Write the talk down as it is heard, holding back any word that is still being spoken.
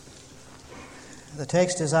The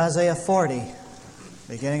text is Isaiah 40,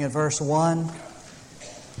 beginning at verse 1.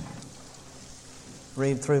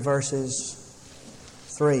 Read through verses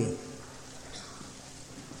 3.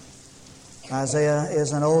 Isaiah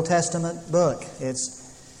is an Old Testament book.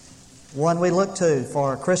 It's one we look to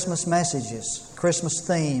for Christmas messages, Christmas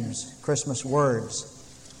themes, Christmas words.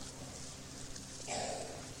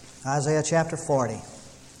 Isaiah chapter 40.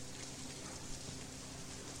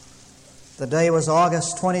 The day was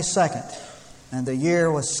August 22nd, and the year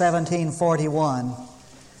was 1741,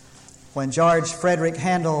 when George Frederick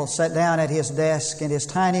Handel sat down at his desk in his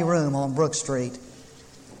tiny room on Brook Street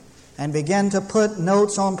and began to put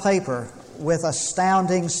notes on paper with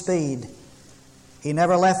astounding speed. He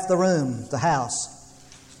never left the room, the house.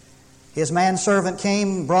 His manservant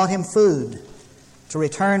came, brought him food, to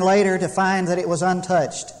return later to find that it was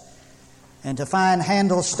untouched, and to find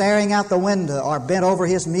Handel staring out the window or bent over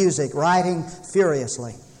his music, writing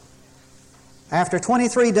furiously. After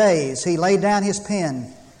 23 days, he laid down his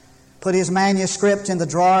pen, put his manuscript in the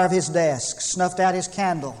drawer of his desk, snuffed out his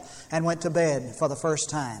candle, and went to bed for the first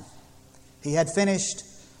time. He had finished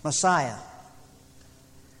Messiah.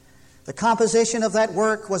 The composition of that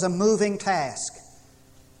work was a moving task.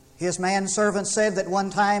 His manservant said that one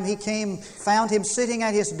time he came, found him sitting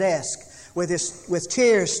at his desk with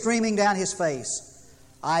tears streaming down his face.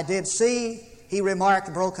 "I did see," he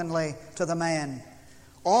remarked brokenly to the man,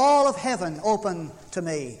 "all of heaven open to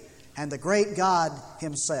me, and the great God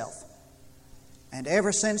Himself." And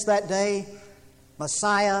ever since that day,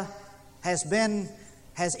 Messiah has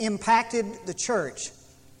impacted the church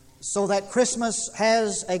so that Christmas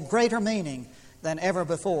has a greater meaning than ever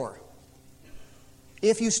before.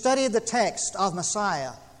 If you studied the text of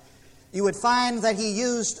Messiah, you would find that He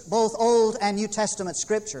used both Old and New Testament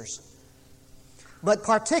scriptures, but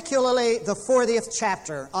particularly the 40th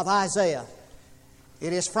chapter of Isaiah.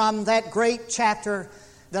 It is from that great chapter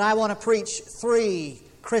that I want to preach 3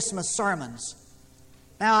 Christmas sermons.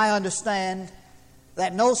 Now, I understand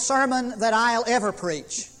that no sermon that I'll ever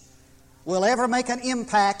preach will ever make an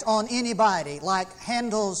impact on anybody like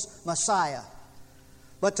Handel's Messiah.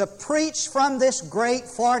 But to preach from this great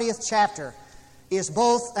 40th chapter is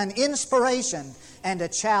both an inspiration and a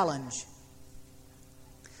challenge.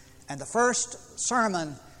 And the first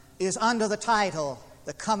sermon is under the title,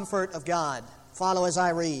 "The Comfort of God." Follow as I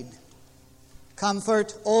read.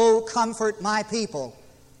 "Comfort, O comfort my people,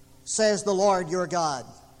 says the Lord your God.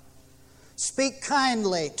 Speak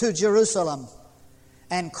kindly to Jerusalem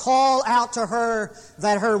and call out to her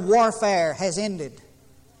that her warfare has ended,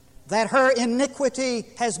 that her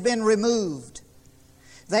iniquity has been removed,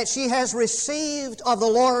 that she has received of the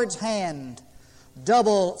Lord's hand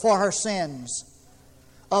double for her sins.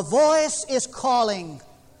 A voice is calling,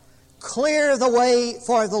 clear the way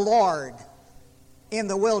for the Lord in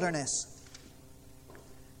the wilderness."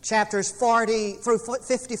 Chapters 40 through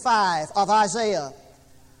 55 of Isaiah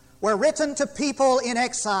were written to people in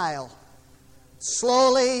exile.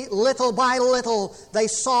 Slowly, little by little, they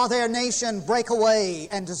saw their nation break away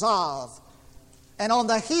and dissolve. And on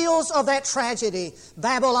the heels of that tragedy,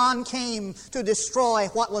 Babylon came to destroy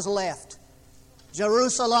what was left.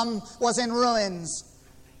 Jerusalem was in ruins.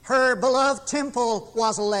 Her beloved temple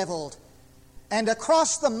was leveled. And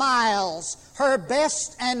across the miles, her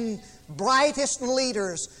best and brightest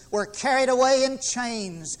leaders were carried away in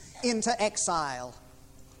chains into exile.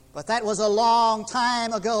 But that was a long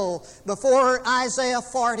time ago, before Isaiah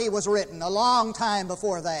 40 was written, a long time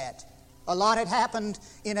before that. A lot had happened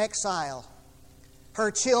in exile. Her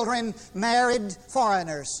children married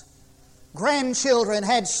foreigners. Grandchildren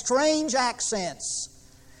had strange accents.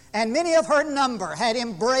 And many of her number had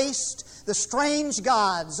embraced the strange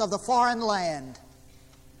gods of the foreign land.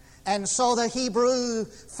 And so the Hebrew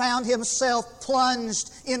found himself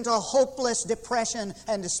plunged into hopeless depression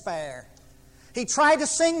and despair. He tried to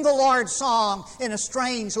sing the Lord's song in a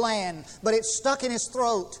strange land, but it stuck in his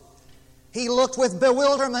throat. He looked with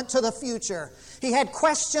bewilderment to the future. He had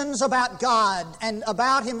questions about God and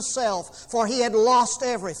about himself, for he had lost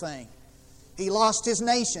everything. He lost his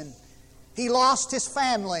nation. He lost his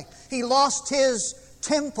family. He lost his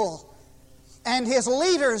temple. And his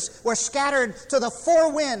leaders were scattered to the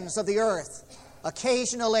 4 winds of the earth.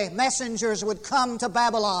 Occasionally, messengers would come to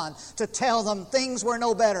Babylon to tell them things were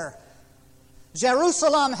no better.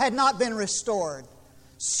 Jerusalem had not been restored.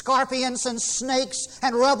 Scorpions and snakes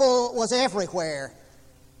and rubble was everywhere.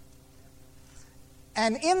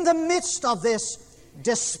 And in the midst of this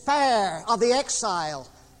despair of the exile,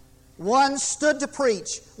 one stood to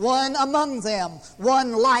preach, one among them,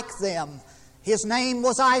 one like them, His name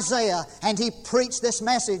was Isaiah, and he preached this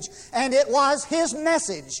message. And it was his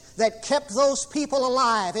message that kept those people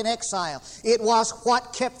alive in exile. It was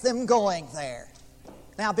what kept them going there.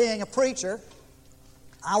 Now, being a preacher,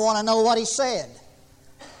 I want to know what he said.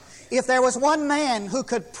 If there was one man who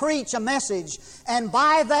could preach a message, and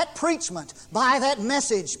by that preachment, by that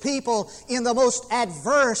message, people in the most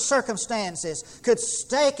adverse circumstances could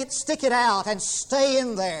stick it out and stay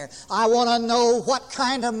in there, I want to know what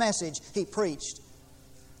kind of message he preached.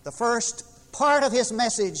 The first part of his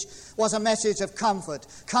message was a message of comfort.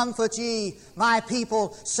 Comfort ye, my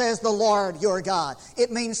people, says the Lord your God. It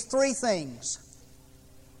means three things.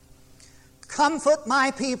 Comfort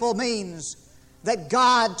my people means that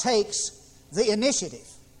God takes the initiative.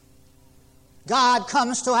 God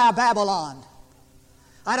comes to our Babylon.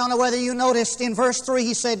 I don't know whether you noticed in verse 3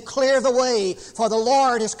 he said, clear the way, for the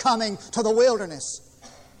Lord is coming to the wilderness.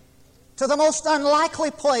 To the most unlikely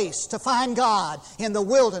place to find God, in the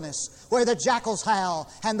wilderness, where the jackals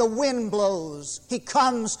howl and the wind blows. He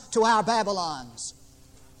comes to our Babylons.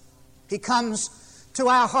 He comes to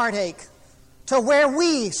our heartache, to where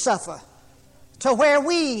we suffer, to where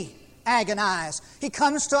we agonize. He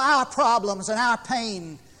comes to our problems and our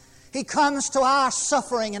pain. He comes to our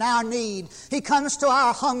suffering and our need. He comes to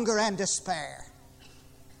our hunger and despair.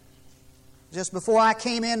 Just before I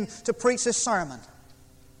came in to preach this sermon,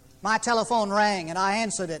 my telephone rang and I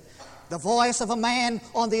answered it. The voice of a man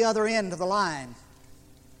on the other end of the line.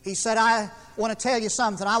 He said, I want to tell you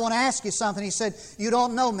something. I want to ask you something. He said, you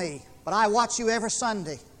don't know me, but I watch you every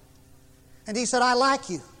Sunday. And he said, I like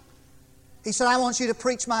you. He said, I want you to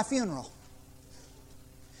preach my funeral.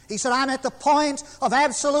 He said, I'm at the point of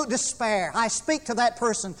absolute despair. I speak to that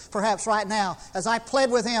person perhaps right now as I pled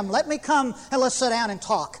with him. Let me come and let's sit down and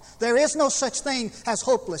talk. There is no such thing as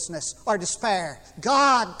hopelessness or despair.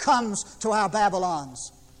 God comes to our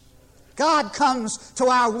Babylons. God comes to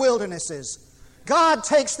our wildernesses. God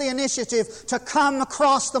takes the initiative to come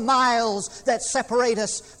across the miles that separate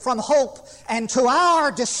us from hope, and to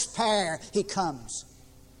our despair He comes.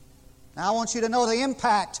 Now I want you to know the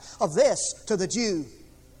impact of this to the Jew.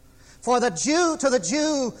 For the Jew, to the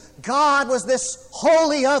Jew, God was this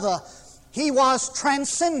holy other. He was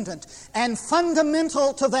transcendent, and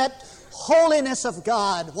fundamental to that holiness of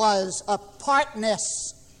God was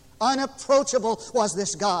apartness. Unapproachable was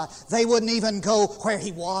this God. They wouldn't even go where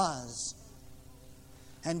He was.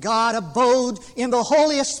 And God abode in the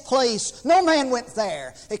holiest place. No man went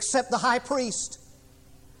there except the high priest.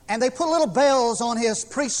 And they put little bells on His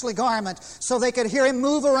priestly garment so they could hear Him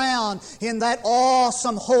move around in that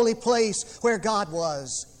awesome holy place where God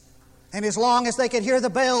was. And as long as they could hear the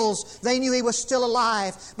bells, they knew He was still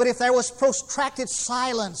alive. But if there was protracted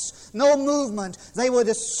silence, no movement, they would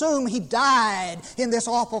assume He died in this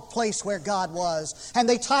awful place where God was. And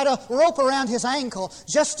they tied a rope around His ankle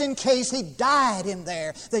just in case He died in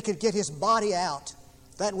there. They could get His body out.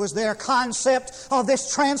 That was their concept of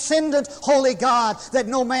this transcendent holy God that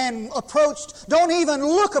no man approached. Don't even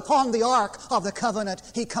look upon the ark of the covenant,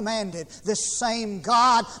 He commanded. This same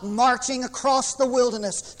God marching across the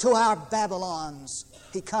wilderness to our Babylons.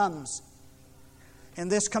 He comes. In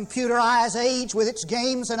this computerized age with its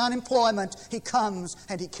games and unemployment, He comes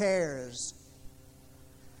and He cares.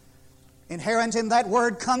 Inherent in that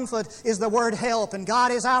word comfort is the word help, and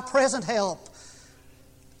God is our present help.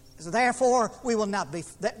 Therefore we will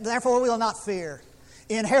not fear.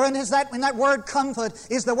 Inherent in that word comfort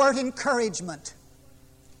is the word encouragement.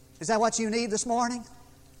 Is that what you need this morning?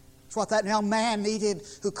 It's what that young man needed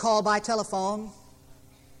who called by telephone.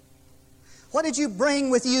 What did you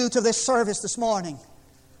bring with you to this service this morning?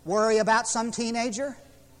 Worry about some teenager?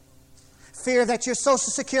 Fear that your Social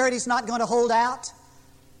Security is not going to hold out?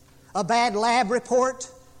 A bad lab report?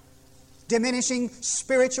 Diminishing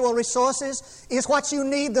spiritual resources? Is what you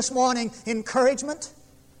need this morning encouragement?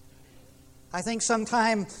 I think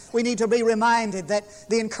sometime we need to be reminded that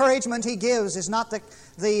the encouragement He gives is not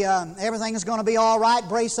the everything is going to be all right,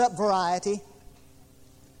 brace up variety.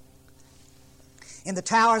 In the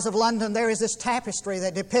towers of London there is this tapestry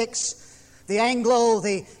that depicts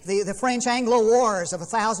the French Anglo Wars of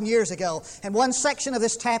 1,000 years ago. And one section of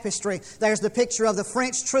this tapestry, there's the picture of the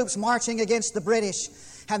French troops marching against the British.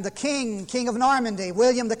 And the king of Normandy,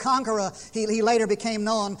 William the Conqueror, he later became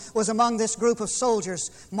known, was among this group of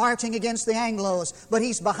soldiers marching against the Anglos. But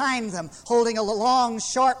he's behind them, holding a long,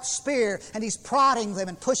 sharp spear, and he's prodding them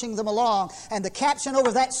and pushing them along. And the caption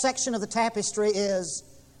over that section of the tapestry is,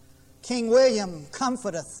 King William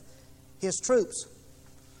comforteth his troops.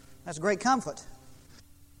 That's great comfort.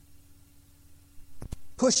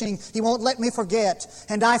 pushing. He won't let me forget.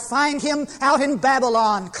 And I find Him out in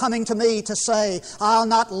Babylon coming to me to say, I'll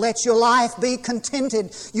not let your life be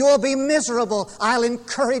contented. You'll be miserable. I'll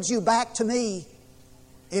encourage you back to me.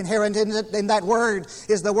 Inherent in that word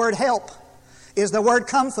is the word help, is the word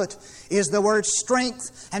comfort, is the word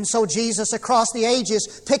strength. And so Jesus across the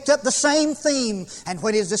ages picked up the same theme. And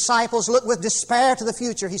when His disciples looked with despair to the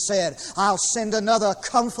future, He said, I'll send another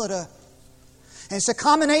comforter. And it's a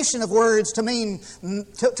combination of words to mean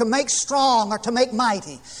to make strong or to make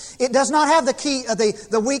mighty. It does not have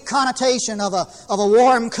the weak connotation of a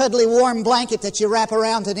warm, cuddly, warm blanket that you wrap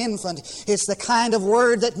around an infant. It's the kind of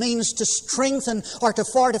word that means to strengthen or to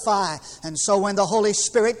fortify. And so when the Holy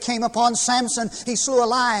Spirit came upon Samson, he slew a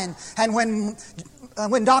lion. And when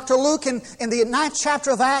Dr. Luke in the 9th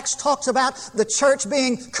chapter of Acts talks about the church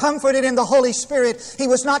being comforted in the Holy Spirit, he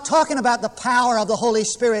was not talking about the power of the Holy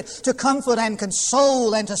Spirit to comfort and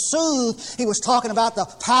console and to soothe. He was talking about the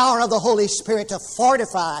power of the Holy Spirit to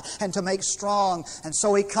fortify and to make strong. And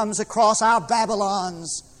so He comes across our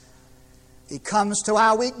Babylons. He comes to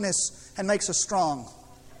our weakness and makes us strong.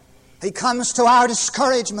 He comes to our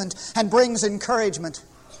discouragement and brings encouragement.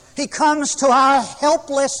 He comes to our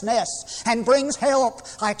helplessness and brings help.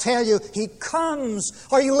 I tell you, He comes.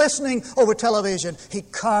 Are you listening over television? He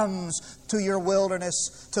comes to your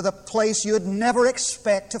wilderness, to the place you'd never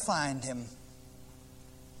expect to find Him.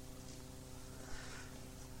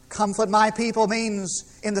 Comfort my people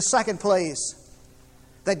means, in the second place,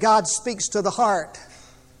 that God speaks to the heart.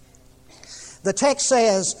 The text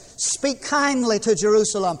says, speak kindly to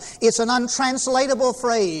Jerusalem. It's an untranslatable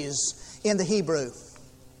phrase in the Hebrew.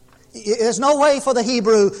 There's no way for the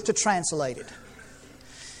Hebrew to translate it.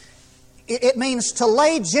 It means to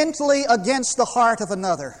lay gently against the heart of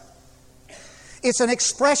another. It's an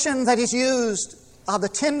expression that is used of the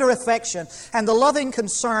tender affection and the loving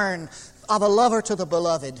concern of a lover to the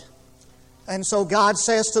beloved. And so God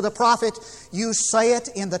says to the prophet, you say it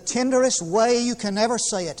in the tenderest way you can ever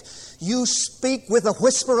say it. You speak with the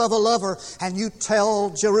whisper of a lover, and you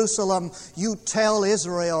tell Jerusalem, you tell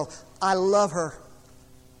Israel, I love her.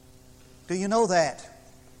 Do you know that?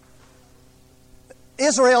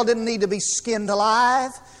 Israel didn't need to be skinned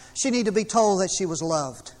alive. She needed to be told that she was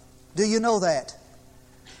loved. Do you know that?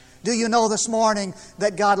 Do you know this morning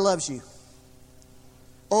that God loves you?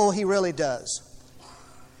 Oh, He really does.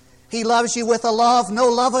 He loves you with a love no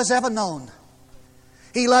love has ever known.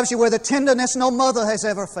 He loves you with a tenderness no mother has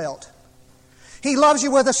ever felt. He loves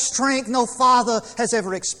you with a strength no father has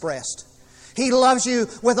ever expressed. He loves you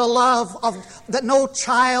with a love that no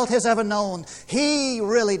child has ever known. He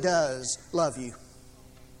really does love you.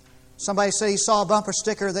 Somebody said he saw a bumper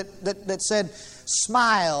sticker that said,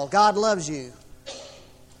 smile, God loves you.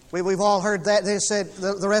 We've all heard that. They said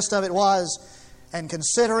the rest of it was, and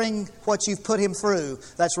considering what you've put him through,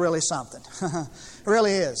 that's really something.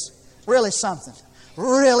 Really is. Really something.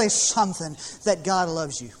 Really something that God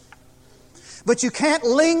loves you. But you can't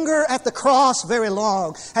linger at the cross very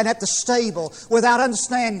long and at the stable without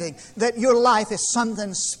understanding that your life is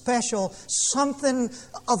something special, something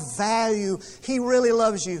of value. He really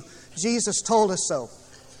loves you. Jesus told us so.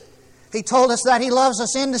 He told us that He loves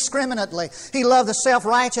us indiscriminately. He loved the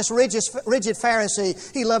self-righteous, rigid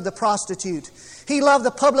Pharisee. He loved the prostitute. He loved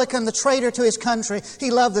the publican, the traitor to his country.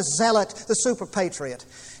 He loved the zealot, the super patriot.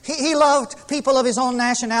 He loved people of his own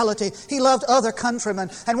nationality. He loved other countrymen.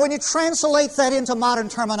 And when you translate that into modern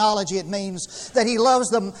terminology, it means that He loves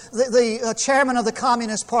the chairman of the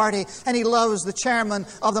Communist Party and He loves the chairman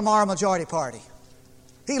of the moral majority party.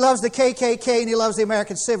 He loves the KKK and He loves the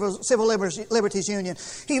American Civil Liberties Union.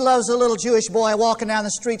 He loves the little Jewish boy walking down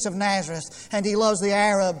the streets of Nazareth, and He loves the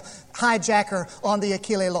Arab hijacker on the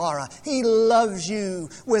Achille Laura. He loves you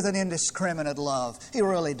with an indiscriminate love. He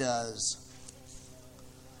really does.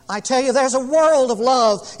 I tell you, there's a world of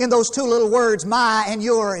love in those two little words, my and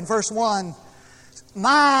your, in verse 1.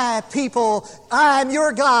 My people, I'm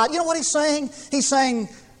your God. You know what He's saying? He's saying,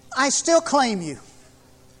 I still claim you.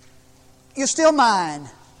 You're still mine.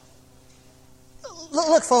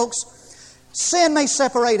 Look, folks, sin may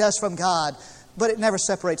separate us from God, but it never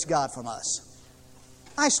separates God from us.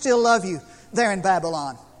 I still love you there in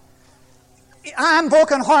Babylon. I'm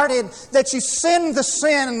brokenhearted that you sinned the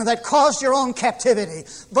sin that caused your own captivity,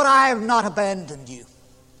 but I have not abandoned you.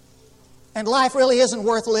 And life really isn't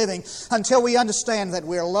worth living until we understand that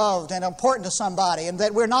we're loved and important to somebody and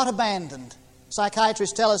that we're not abandoned.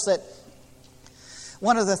 Psychiatrists tell us that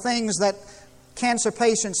one of the things that cancer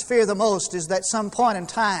patients fear the most is that some point in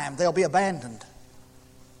time they'll be abandoned.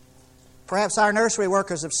 Perhaps our nursery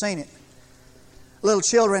workers have seen it. Little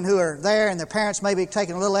children who are there and their parents may be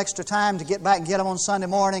taking a little extra time to get back and get them on Sunday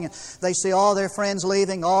morning, and they see all their friends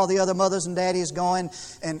leaving, all the other mothers and daddies going,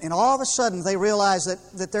 and all of a sudden they realize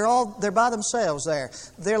that they're by themselves there.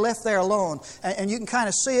 They're left there alone. And you can kind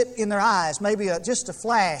of see it in their eyes. Maybe just a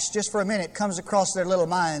flash, just for a minute, comes across their little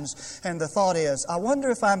minds, and the thought is, I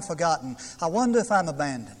wonder if I'm forgotten. I wonder if I'm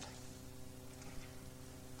abandoned.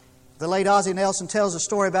 The late Ozzie Nelson tells a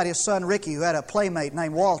story about his son Ricky, who had a playmate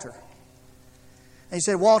named Walter. And he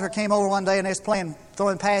said Walter came over one day and they was playing,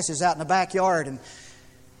 throwing passes out in the backyard.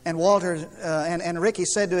 And Walter and Ricky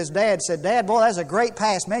said to his dad, Dad, boy, that's a great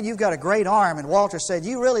pass. Man, you've got a great arm. And Walter said,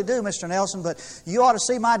 you really do, Mr. Nelson, but you ought to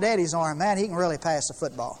see my daddy's arm. Man, he can really pass the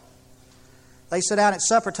football. They sit down at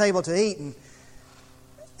supper table to eat,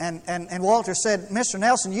 and Walter said, Mr.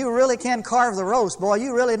 Nelson, you really can carve the roast. Boy,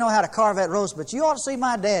 you really know how to carve that roast, but you ought to see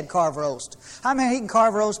my dad carve roast. I mean, he can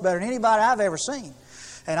carve roast better than anybody I've ever seen.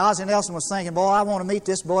 And Ozzie Nelson was thinking, boy, I want to meet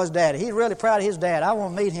this boy's daddy. He's really proud of his dad. I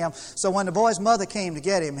want to meet him. So when the boy's mother came to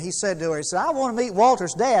get him, he said to her, I want to meet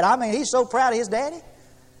Walter's dad. I mean, he's so proud of his daddy.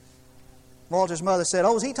 Walter's mother said,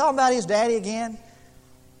 oh, is he talking about his daddy again?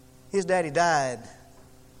 His daddy died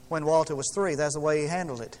when Walter was 3. That's the way he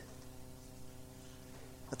handled it.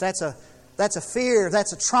 But that's a fear,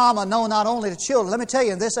 that's a trauma known not only to children. Let me tell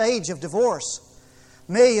you, in this age of divorce,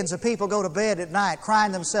 millions of people go to bed at night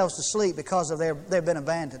crying themselves to sleep because of they've been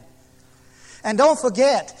abandoned. And don't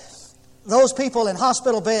forget those people in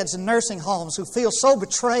hospital beds and nursing homes who feel so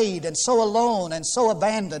betrayed and so alone and so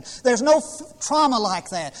abandoned. There's no trauma like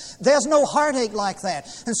that. There's no heartache like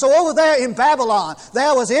that. And so over there in Babylon,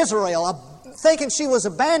 there was Israel, thinking she was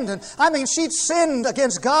abandoned. I mean, she'd sinned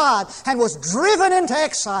against God and was driven into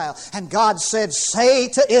exile. And God said, say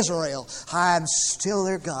to Israel, I'm still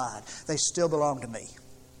their God. They still belong to me.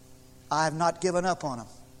 I have not given up on them.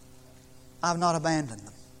 I've not abandoned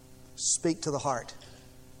them. Speak to the heart.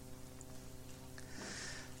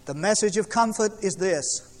 The message of comfort is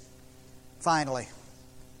this, finally.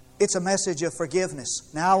 It's a message of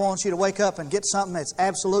forgiveness. Now I want you to wake up and get something that's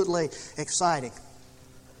absolutely exciting.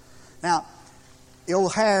 Now, the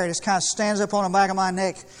old hair just kind of stands up on the back of my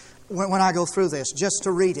neck when I go through this, just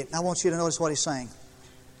to read it. I want you to notice what he's saying.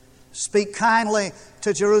 Speak kindly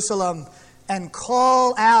to Jerusalem and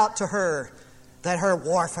call out to her that her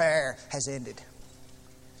warfare has ended.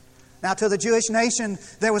 Now, to the Jewish nation,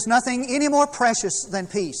 there was nothing any more precious than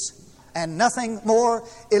peace, and nothing more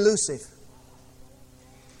elusive.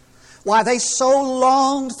 Why, they so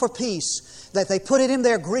longed for peace that they put it in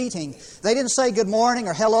their greeting. They didn't say good morning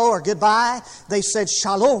or hello or goodbye. They said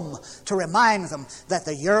shalom to remind them that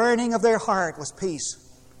the yearning of their heart was peace.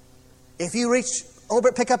 If you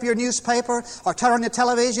pick up your newspaper or turn on your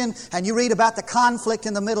television and you read about the conflict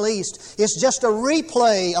in the Middle East, it's just a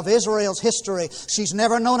replay of Israel's history. She's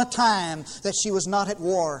never known a time that she was not at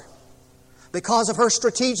war. Because of her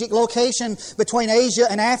strategic location between Asia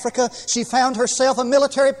and Africa, she found herself a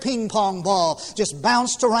military ping-pong ball, just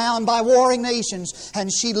bounced around by warring nations,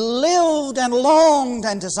 and she lived and longed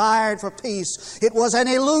and desired for peace. It was an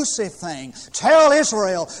elusive thing. Tell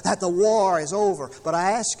Israel that the war is over. But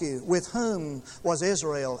I ask you, with whom was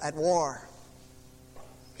Israel at war?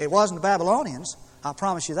 It wasn't the Babylonians, I'll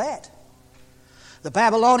promise you that. The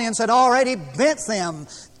Babylonians had already bent them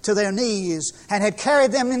to their knees and had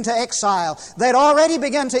carried them into exile. They'd already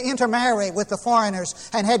begun to intermarry with the foreigners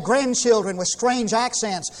and had grandchildren with strange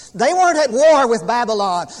accents. They weren't at war with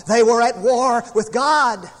Babylon. They were at war with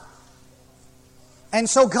God. And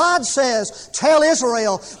so God says, tell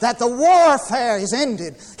Israel that the warfare is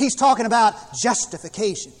ended. He's talking about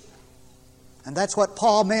justification. And that's what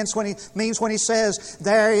Paul means when he says,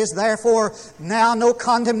 there is therefore now no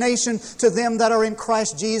condemnation to them that are in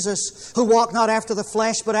Christ Jesus, who walk not after the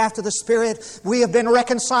flesh, but after the Spirit. We have been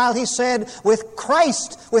reconciled, he said, with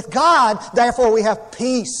Christ, with God. Therefore we have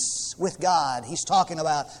peace with God. He's talking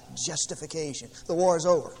about justification. The war is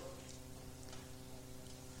over.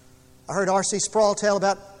 I heard R.C. Sproul tell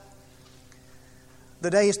about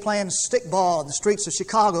the day he's playing stickball in the streets of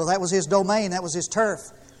Chicago. That was his domain. That was his turf.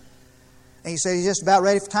 And he said he's just about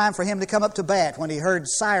ready for time for him to come up to bat when he heard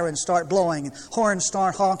sirens start blowing and horns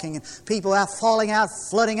start honking and people flooding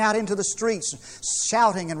out into the streets,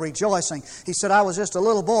 shouting and rejoicing. He said, I was just a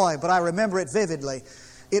little boy, but I remember it vividly.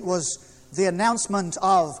 It was the announcement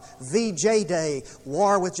of VJ Day.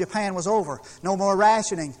 War with Japan was over. No more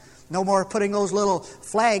rationing. No more putting those little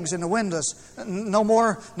flags in the windows. No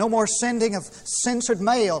more sending of censored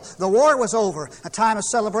mail. The war was over. A time of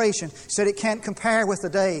celebration. He said it can't compare with the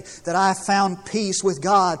day that I found peace with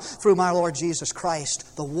God through my Lord Jesus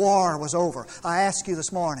Christ. The war was over. I ask you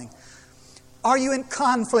this morning, Are you in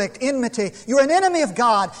conflict, enmity? You're an enemy of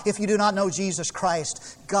God if you do not know Jesus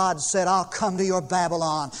Christ. God said, I'll come to your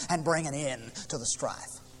Babylon and bring an end to the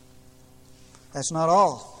strife. That's not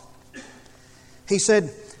all. He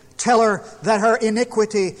said, tell her that her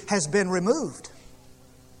iniquity has been removed.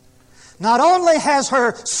 Not only has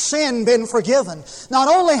her sin been forgiven, not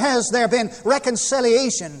only has there been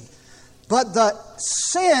reconciliation, but the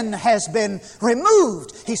sin has been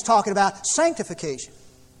removed. He's talking about sanctification.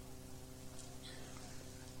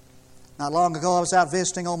 Not long ago, I was out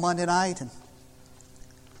visiting on Monday night and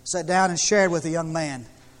sat down and shared with a young man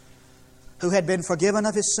who had been forgiven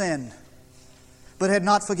of his sin, but had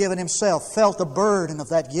not forgiven himself, felt the burden of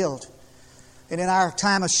that guilt. And in our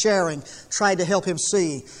time of sharing, tried to help him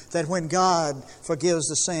see that when God forgives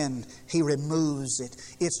the sin, He removes it.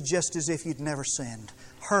 It's just as if you'd never sinned.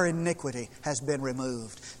 Her iniquity has been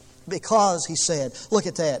removed. Because, he said, look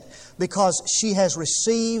at that, because she has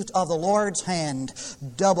received of the Lord's hand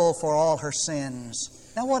double for all her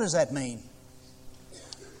sins. Now what does that mean?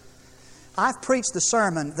 I've preached the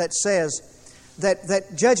sermon that says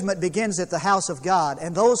that judgment begins at the house of God,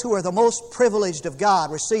 and those who are the most privileged of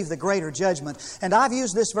God receive the greater judgment. And I've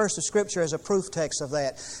used this verse of Scripture as a proof text of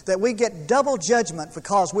that we get double judgment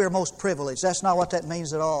because we're most privileged. That's not what that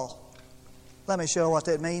means at all. Let me show you what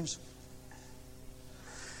that means.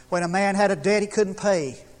 When a man had a debt he couldn't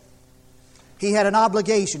pay, he had an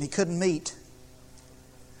obligation he couldn't meet,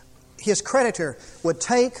 his creditor would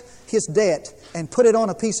take his debt and put it on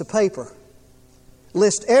a piece of paper,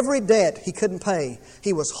 list every debt he couldn't pay.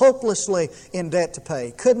 He was hopelessly in debt to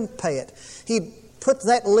pay, couldn't pay it. He'd put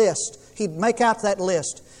that list, he'd make out that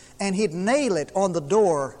list, and he'd nail it on the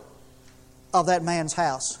door of that man's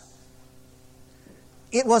house.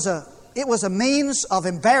 It was a means of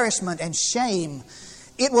embarrassment and shame.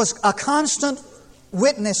 It was a constant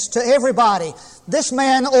witness to everybody. This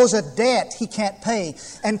man owes a debt he can't pay.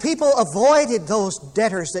 And people avoided those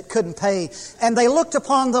debtors that couldn't pay. And they looked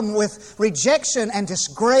upon them with rejection and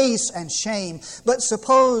disgrace and shame. But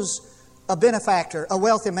suppose a benefactor, a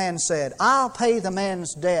wealthy man said, I'll pay the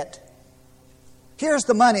man's debt. Here's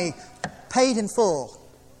the money paid in full.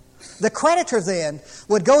 The creditor then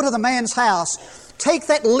would go to the man's house, take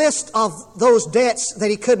that list of those debts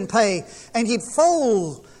that he couldn't pay, and he'd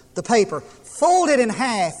fold the paper, fold it in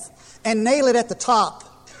half, and nail it at the top.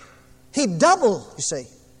 He'd double, you see.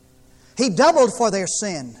 He doubled for their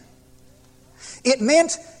sin. It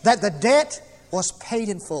meant that the debt was paid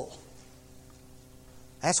in full.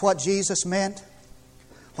 That's what Jesus meant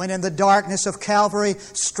when in the darkness of Calvary,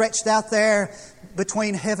 stretched out there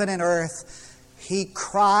between heaven and earth, He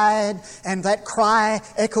cried, and that cry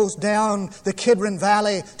echoes down the Kidron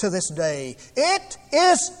Valley to this day. It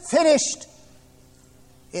is finished.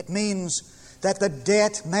 It means that the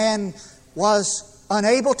debt man was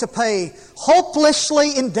unable to pay,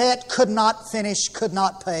 hopelessly in debt, could not finish, could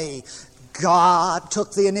not pay. God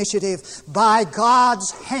took the initiative. By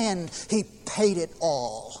God's hand, He paid it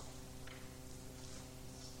all.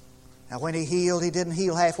 Now when He healed, He didn't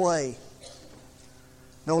heal halfway.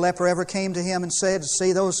 No leper ever came to Him and said,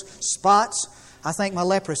 see those spots? I think my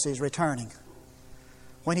leprosy is returning.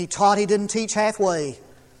 When He taught, He didn't teach halfway.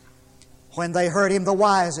 When they heard Him the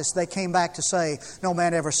wisest, they came back to say, no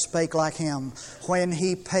man ever spake like Him. When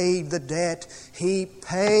He paid the debt, He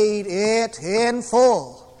paid it in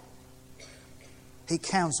full. He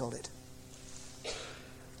counseled it.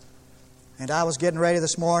 And I was getting ready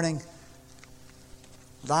this morning,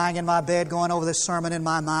 lying in my bed, going over this sermon in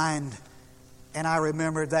my mind, and I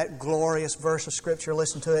remembered that glorious verse of Scripture.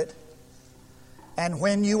 Listen to it. And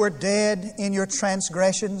when you were dead in your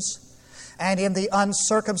transgressions and in the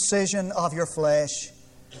uncircumcision of your flesh,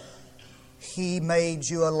 He made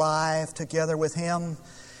you alive together with Him,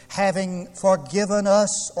 having forgiven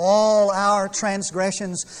us all our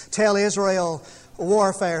transgressions. Tell Israel,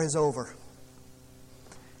 warfare is over.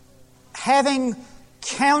 Having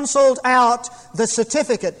canceled out the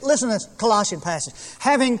certificate. Listen to this Colossian passage.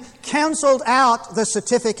 Having canceled out the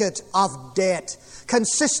certificate of debt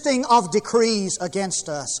consisting of decrees against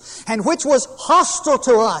us, and which was hostile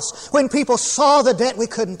to us. When people saw the debt we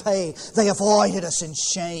couldn't pay, they avoided us in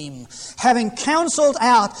shame. Having canceled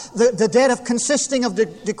out the debt of consisting of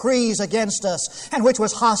decrees against us, and which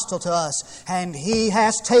was hostile to us, and He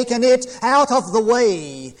has taken it out of the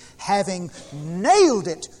way, having nailed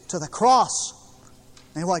it to the cross.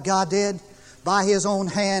 And what God did? By His own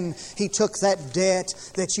hand, He took that debt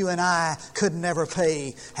that you and I could never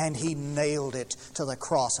pay, and He nailed it to the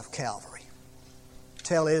cross of Calvary.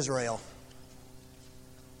 Tell Israel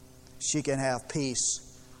she can have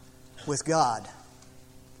peace with God.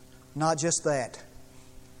 Not just that,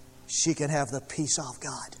 she can have the peace of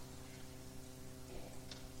God.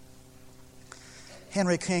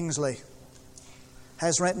 Henry Kingsley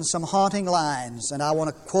has written some haunting lines, and I want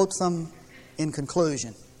to quote them in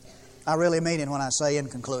conclusion. I really mean it when I say in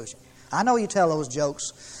conclusion. I know you tell those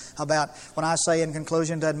jokes about when I say in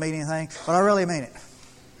conclusion doesn't mean anything, but I really mean it.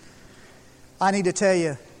 I need to tell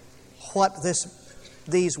you what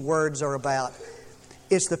these words are about.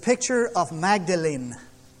 It's the picture of Magdalene,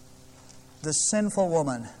 the sinful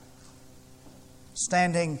woman,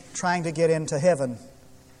 standing trying to get into heaven.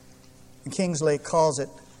 And Kingsley calls it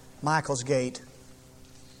Michael's Gate.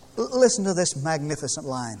 Listen to this magnificent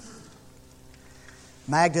line.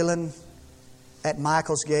 Magdalene at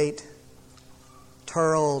Michael's Gate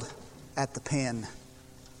tirled at the pen.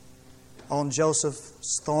 On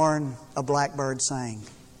Joseph's thorn a blackbird sang,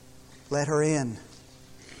 "Let her in,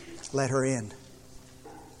 let her in."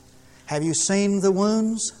 Have you seen the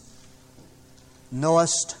wounds?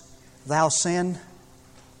 Knowest thou sin?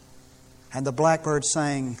 And the blackbird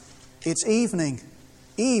sang, "It's evening,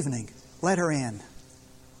 evening, let her in,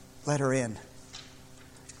 let her in."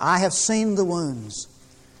 I have seen the wounds.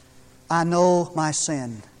 I know my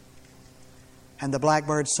sin. And the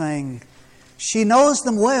blackbird sang, "She knows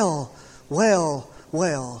them well, well,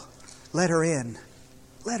 well. Let her in,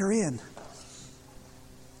 let her in."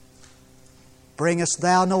 "Bringest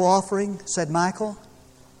thou no offering?" said Michael.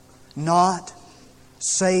 "Naught,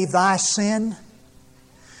 save thy sin?"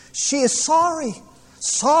 "She is sorry,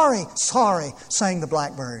 sorry, sorry," sang the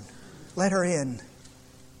blackbird. "Let her in,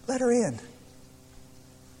 let her in."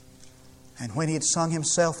 And when he had sung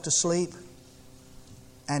himself to sleep,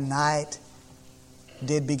 and night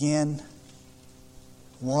did begin,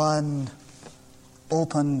 one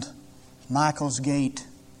opened Michael's gate,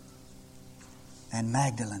 and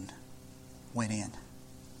Magdalene went in.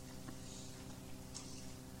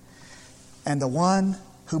 And the one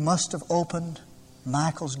who must have opened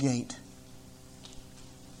Michael's gate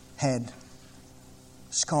had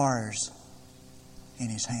scars in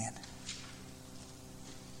his hand.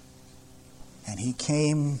 And he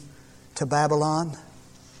came to Babylon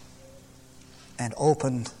and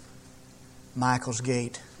opened Michael's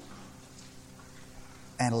gate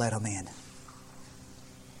and let him in.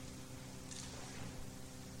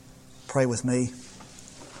 Pray with me.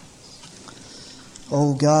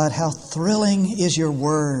 Oh God, how thrilling is your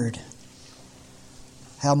word.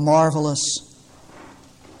 How marvelous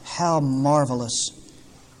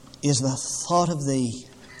is the thought of thee,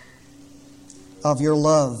 of your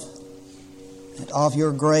love, and of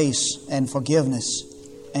your grace and forgiveness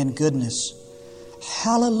and goodness.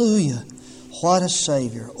 Hallelujah. What a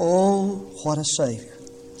Savior. Oh, what a Savior.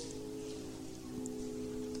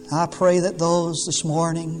 I pray that those this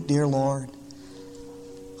morning, dear Lord,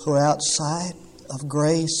 who are outside of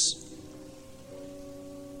grace,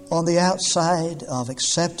 on the outside of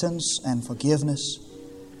acceptance and forgiveness,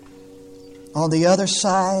 on the other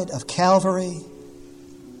side of Calvary,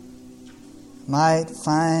 might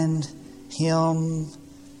find Him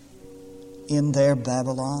in their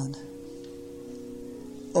Babylon.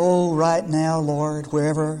 Oh, right now, Lord,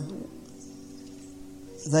 wherever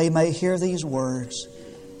they may hear these words,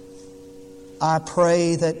 I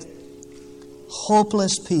pray that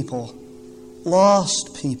hopeless people,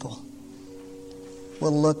 lost people,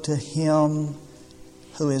 will look to Him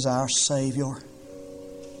who is our Savior,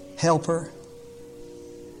 Helper,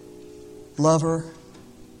 Lover,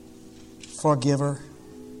 Forgiver.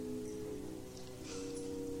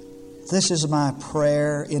 This is my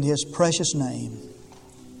prayer in His precious name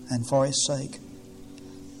and for His sake.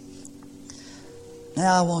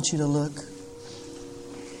 Now I want you to look.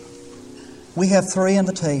 We have 3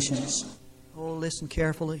 invitations. Oh, listen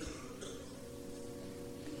carefully.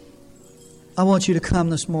 I want you to come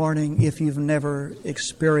this morning if you've never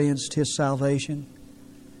experienced His salvation,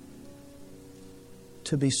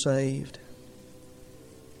 to be saved.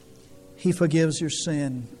 He forgives your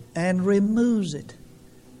sin and removes it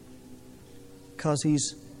because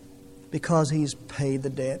He's paid the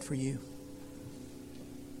debt for you.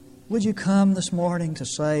 Would you come this morning to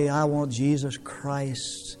say, I want Jesus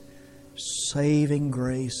Christ's saving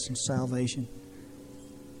grace and salvation.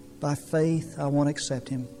 By faith, I want to accept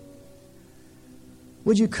Him.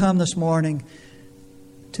 Would you come this morning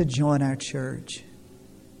to join our church?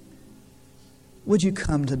 Would you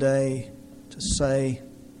come today to say,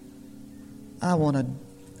 I want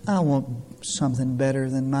something better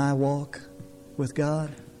than my walk with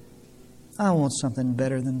God. I want something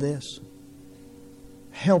better than this.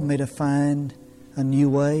 Help me to find a new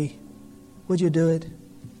way. Would you do it?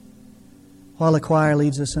 While the choir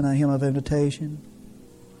leads us in a hymn of invitation,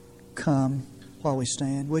 come while we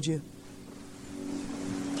stand, would you?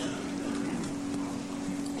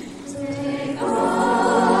 Take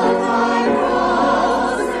all thy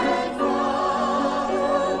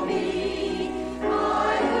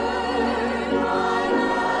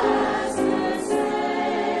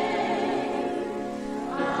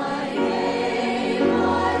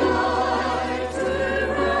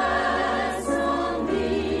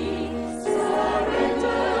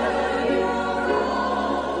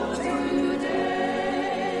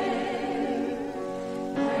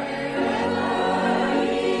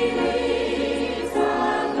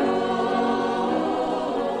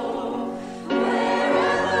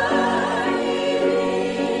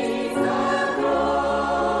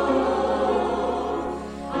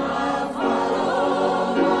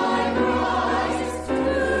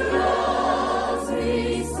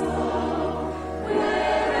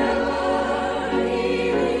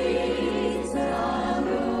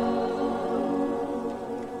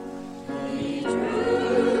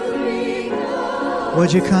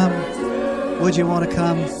Would you come? Would you want to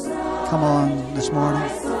come? Come on this morning.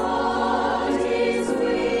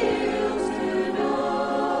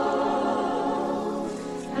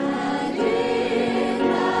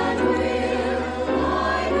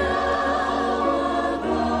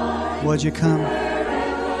 Would you come?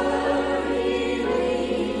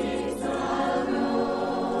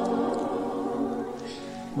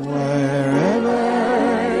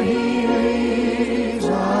 Wherever He leads,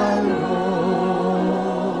 I'll go.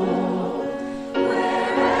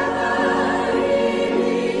 Wherever He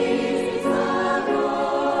leads, I'll go.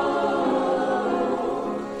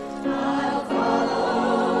 I'll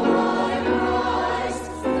follow my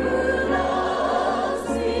Christ who loves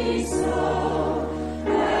me so.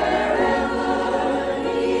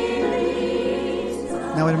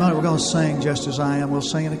 Now, in a moment, we're going to sing Just As I Am. We'll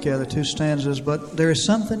sing it together, 2 stanzas. But there is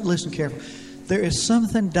something, listen carefully, there is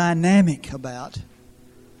something dynamic about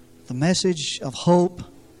the message of hope,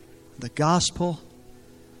 the gospel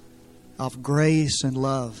of grace and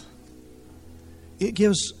love. It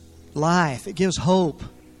gives life. It gives hope.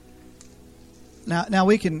 Now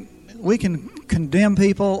we can condemn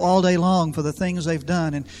people all day long for the things they've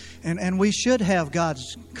done, and we should have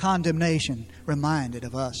God's condemnation reminded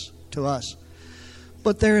of us, to us.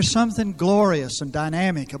 But there is something glorious and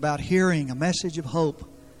dynamic about hearing a message of hope.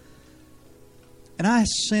 And I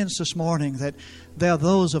sense this morning that there are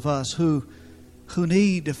those of us who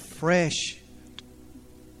need a fresh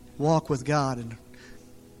walk with God and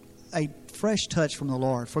a fresh touch from the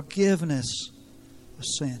Lord, forgiveness of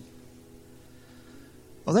sin.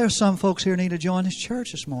 Well, there are some folks here who need to join this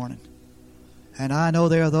church this morning. And I know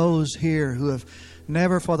there are those here who have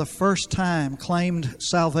never for the first time claimed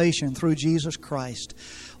salvation through Jesus Christ.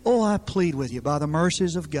 Oh, I plead with you by the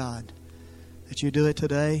mercies of God that you do it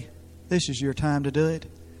today. This is your time to do it.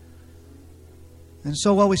 And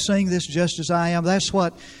so while we sing this Just As I Am, that's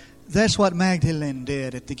what Magdalene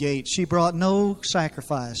did at the gate. She brought no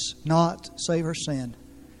sacrifice, not save her sin.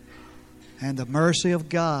 And the mercy of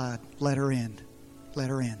God let her in. Let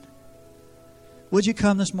her in. Would you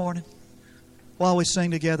come this morning while we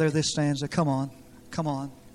sing together this stanza? Come on. Come on.